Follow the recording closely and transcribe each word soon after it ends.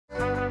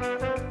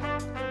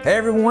Hey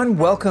everyone,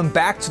 welcome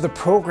back to the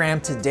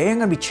program. Today I'm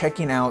going to be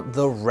checking out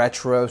the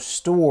Retro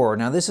Store.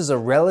 Now this is a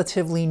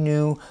relatively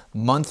new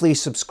monthly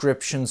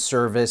subscription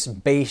service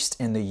based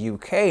in the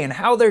UK, and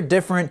how they're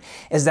different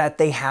is that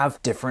they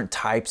have different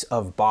types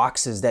of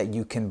boxes that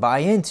you can buy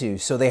into.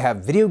 So they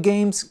have video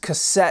games,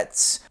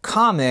 cassettes,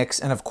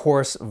 comics, and of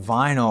course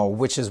vinyl,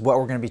 which is what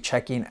we're going to be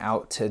checking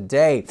out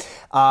today.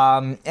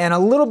 And a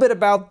little bit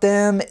about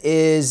them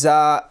is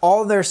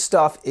all their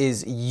stuff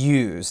is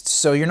used.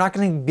 So you're not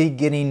going to be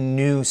getting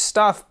new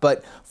stuff,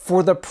 but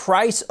for the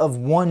price of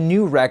one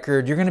new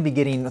record, you're going to be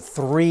getting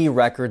 3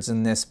 records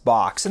in this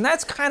box. And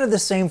that's kind of the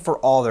same for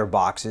all their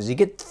boxes. You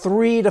get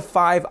 3 to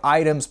 5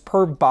 items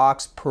per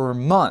box per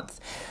month.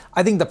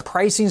 I think the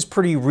pricing is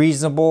pretty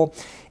reasonable.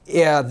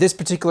 Yeah, this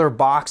particular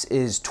box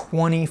is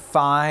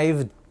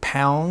 £25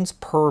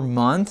 per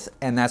month,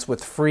 and that's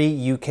with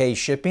free UK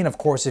shipping. Of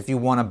course, if you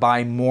want to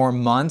buy more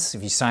months,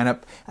 if you sign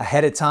up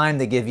ahead of time,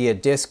 they give you a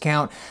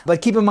discount.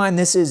 But keep in mind,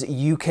 this is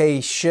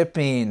UK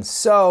shipping.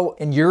 So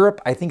in Europe,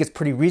 I think it's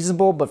pretty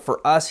reasonable, but for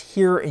us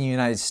here in the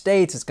United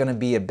States, it's going to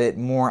be a bit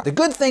more. The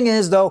good thing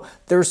is though,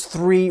 there's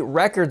 3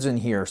 records in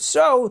here.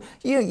 So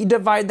you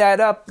divide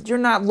that up, you're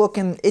not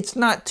looking, it's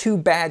not too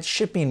bad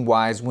shipping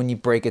wise when you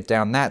break it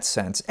down that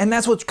sense. And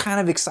that's what's kind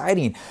of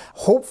exciting.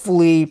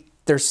 Hopefully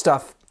there's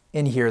stuff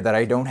in here that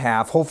I don't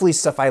have, hopefully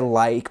stuff I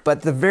like, but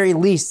at the very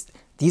least,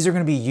 these are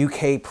going to be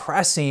UK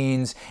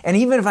pressings. And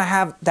even if I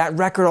have that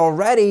record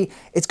already,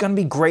 it's going to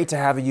be great to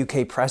have a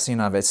UK pressing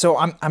of it. So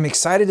I'm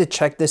excited to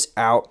check this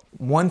out.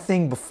 One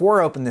thing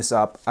before I open this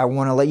up, I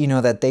want to let you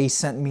know that they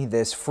sent me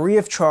this free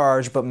of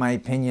charge, but my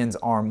opinions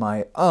are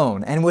my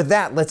own. And with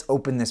that, let's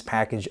open this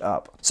package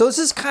up. So this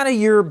is kind of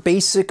your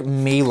basic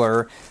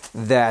mailer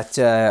that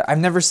I've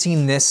never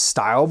seen this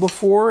style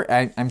before.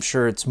 I'm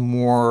sure it's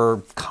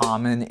more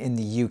common in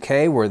the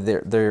UK where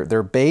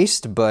they're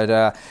based,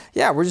 but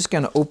yeah, we're just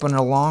gonna open it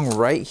along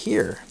right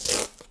here.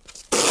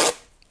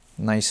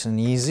 Nice and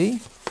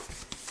easy.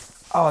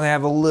 Oh, they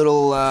have a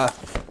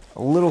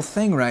little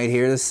thing right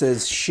here that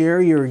says, share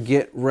your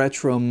Get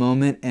Retro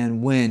moment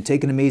and win.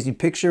 Take an amazing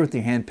picture with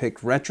your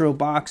hand-picked retro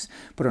box,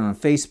 put it on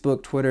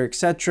Facebook, Twitter,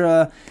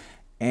 etc.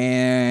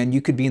 And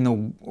you could be in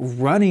the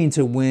running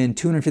to win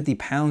 250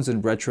 pounds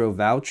in retro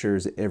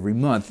vouchers every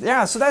month.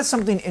 Yeah, so that's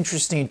something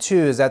interesting too,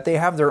 is that they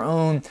have their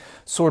own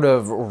sort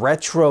of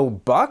retro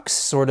bucks,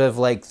 sort of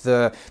like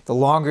the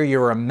longer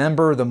you're a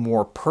member, the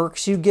more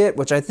perks you get,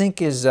 which I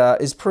think is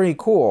pretty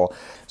cool.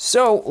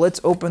 So let's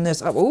open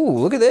this up. Oh,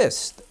 look at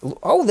this.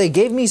 Oh, they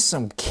gave me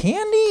some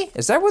candy?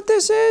 Is that what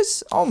this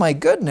is? Oh my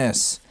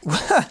goodness.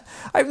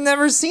 I've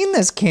never seen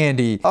this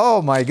candy.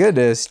 Oh my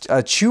goodness.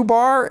 A chew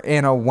bar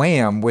and a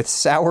Wham with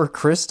sour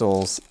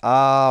crystals.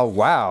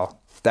 Wow.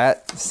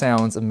 That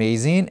sounds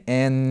amazing.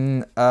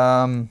 And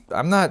I'm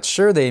not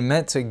sure they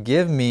meant to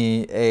give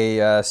me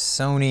a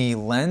Sony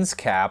lens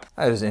cap.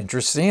 That is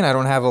interesting. I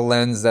don't have a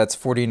lens that's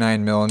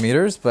 49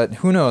 millimeters, but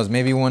who knows?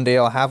 Maybe one day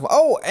I'll have.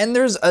 Oh, and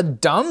there's a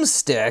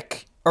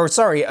drumstick.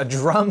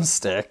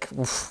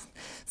 Oof,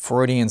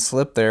 Freudian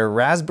slip there.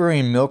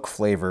 Raspberry milk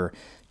flavor.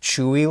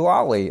 Chewy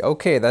lolly.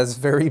 Okay, that's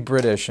very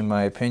British in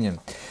my opinion.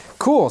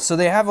 Cool, so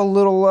they have a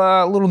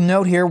little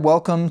note here.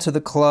 Welcome to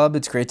the club,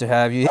 it's great to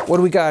have you. What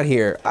do we got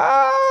here?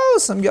 Oh,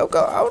 some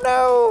Yoko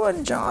Ono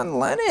and John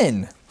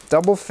Lennon.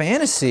 Double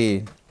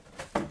Fantasy.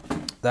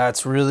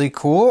 That's really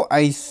cool.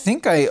 I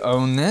think I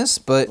own this,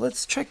 but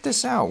let's check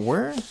this out.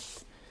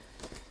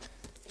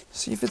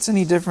 See if it's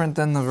any different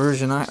than the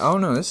version oh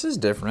no, this is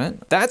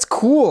different. That's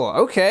cool,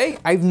 okay.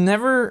 I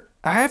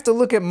have to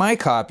look at my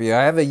copy.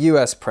 I have a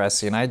US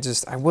pressing. I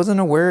wasn't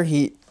aware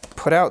he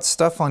put out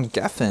stuff on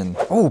Geffen.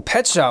 Oh,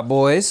 Pet Shop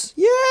Boys.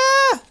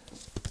 Yeah!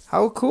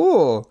 How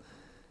cool.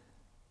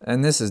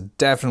 And this is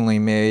definitely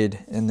made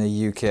in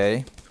the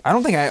UK. I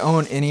don't think I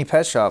own any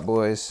Pet Shop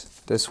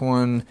Boys. This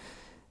one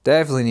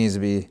definitely needs to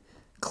be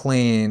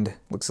cleaned.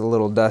 Looks a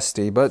little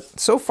dusty, but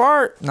so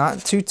far, not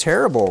too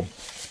terrible.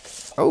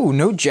 Oh,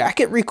 no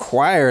jacket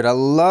required. I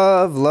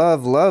love,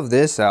 love, love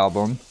this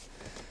album.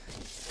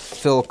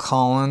 Phil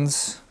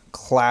Collins,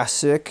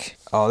 classic.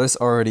 Oh, this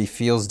already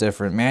feels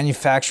different.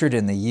 Manufactured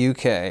in the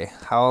UK.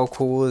 How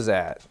cool is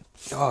that?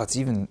 Oh,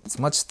 it's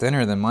much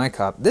thinner than my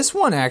copy. This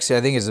one actually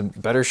I think is in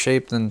better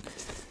shape than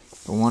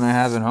the one I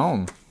have at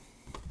home.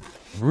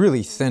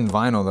 Really thin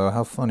vinyl though,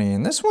 how funny.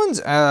 And this one's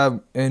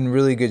in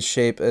really good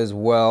shape as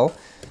well.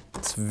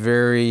 It's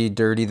very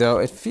dirty though.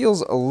 It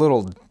feels a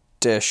little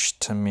dish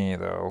to me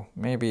though.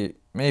 Maybe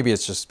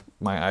it's just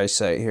my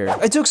eyesight here.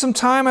 I took some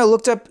time, I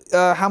looked up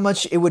how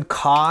much it would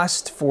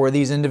cost for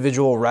these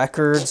individual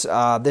records.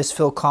 This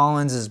Phil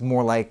Collins is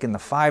more like in the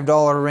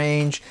 $5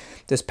 range.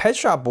 This Pet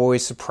Shop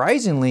Boys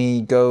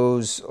surprisingly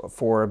goes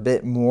for a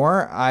bit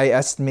more. I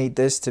estimate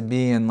this to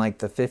be in like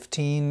the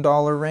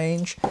 $15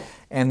 range.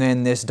 And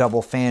then this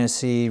Double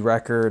Fantasy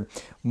record,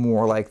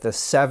 more like the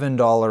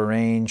 $7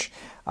 range.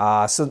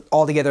 So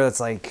altogether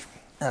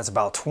that's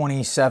about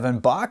 27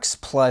 bucks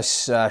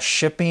plus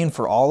shipping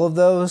for all of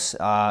those.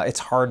 It's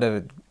hard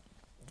to,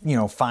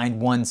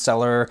 find one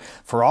seller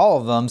for all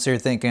of them. So you're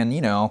thinking,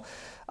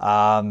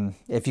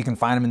 If you can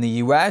find them in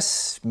the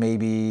US,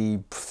 maybe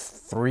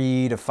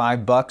 $3 to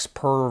 $5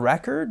 per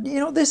record. You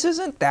know, this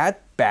isn't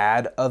that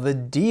bad of a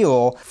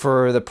deal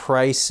for the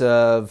price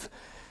of,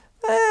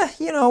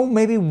 you know,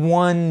 maybe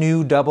one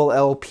new double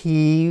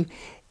LP.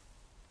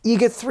 You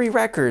get 3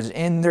 records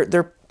and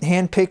they're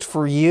handpicked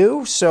for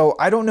you. So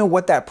I don't know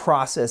what that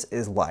process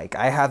is like.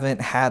 I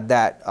haven't had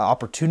that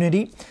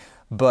opportunity.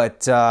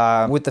 But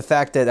with the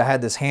fact that I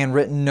had this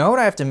handwritten note,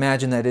 I have to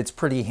imagine that it's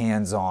pretty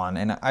hands-on,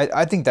 and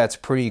I think that's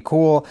pretty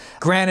cool.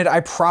 Granted,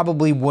 I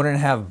probably wouldn't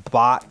have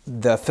bought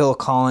the Phil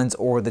Collins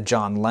or the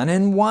John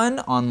Lennon one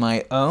on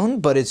my own,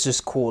 but it's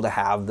just cool to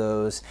have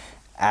those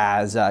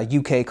as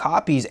UK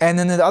copies. And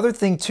then the other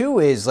thing too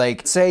is,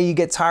 like, say you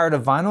get tired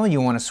of vinyl,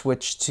 you want to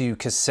switch to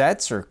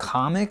cassettes or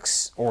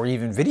comics or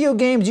even video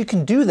games, you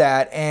can do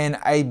that, and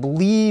I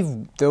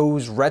believe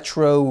those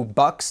retro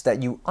bucks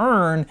that you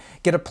earn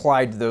get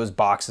applied to those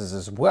boxes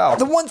as well.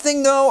 The one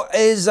thing though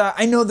is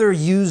I know they're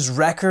used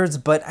records,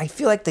 but I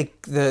feel like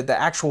the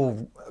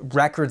actual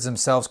records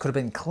themselves could have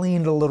been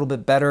cleaned a little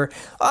bit better.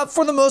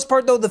 For the most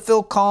part though, the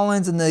Phil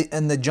Collins and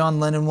the John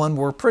Lennon one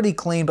were pretty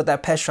clean, but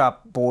that Pet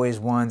Shop Boys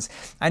ones,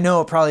 I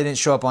know it probably didn't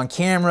show up on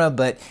camera,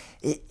 but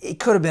it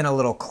could have been a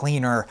little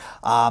cleaner.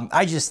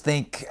 I just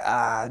think,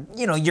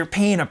 you know, you're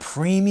paying a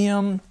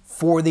premium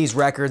for these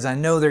records. I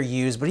know they're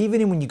used, but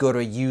even when you go to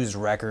a used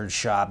record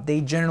shop,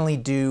 they generally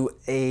do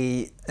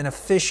an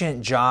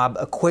efficient job,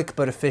 a quick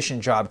but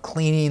efficient job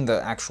cleaning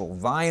the actual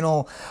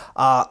vinyl.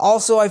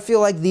 Also, I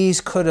feel like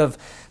these could have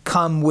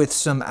come with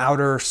some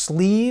outer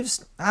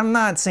sleeves. I'm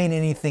not saying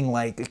anything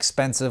like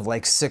expensive,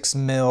 like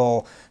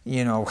 6mm,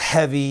 you know,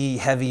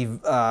 heavy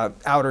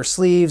outer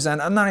sleeves.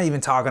 And I'm not even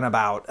talking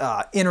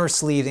about inner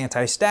sleeves,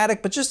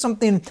 anti-static, but just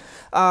something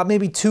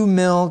maybe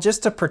 2mm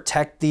just to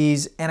protect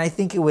these. And I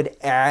think it would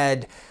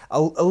add a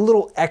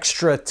little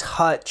extra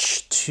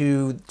touch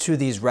to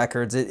these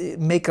records. It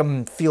make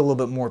them feel a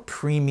little bit more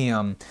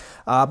premium.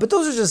 But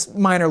those are just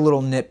minor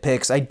little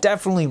nitpicks. I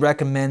definitely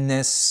recommend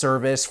this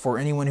service for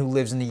anyone who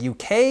lives in the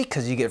UK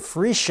because you get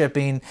free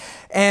shipping.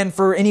 And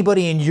for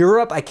anybody in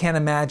Europe, I can't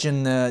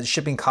imagine the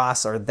shipping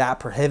costs are that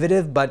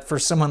prohibitive. But for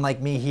someone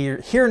like me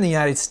here in the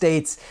United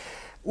States,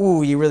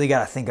 ooh, you really got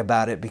to think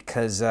about it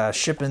because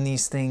shipping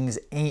these things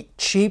ain't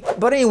cheap.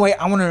 But anyway,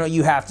 I want to know what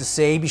you have to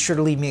say. Be sure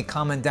to leave me a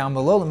comment down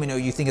below. Let me know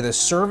what you think of this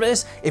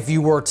service. If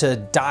you were to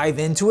dive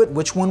into it,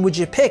 which one would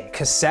you pick?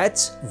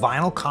 Cassettes,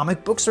 vinyl,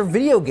 comic books, or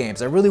video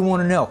games? I really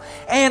want to know.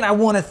 And I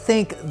want to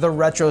thank the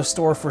Retro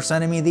Store for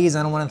sending me these.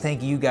 And I want to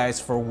thank you guys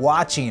for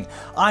watching.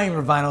 I am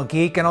your Vinyl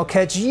Geek, and I'll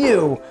catch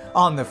you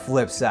on the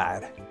flip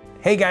side.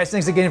 Hey guys,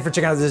 thanks again for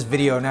checking out this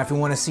video. Now if you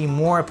want to see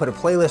more, I put a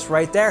playlist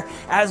right there,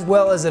 as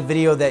well as a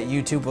video that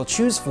YouTube will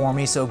choose for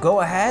me, so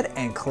go ahead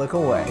and click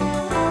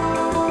away.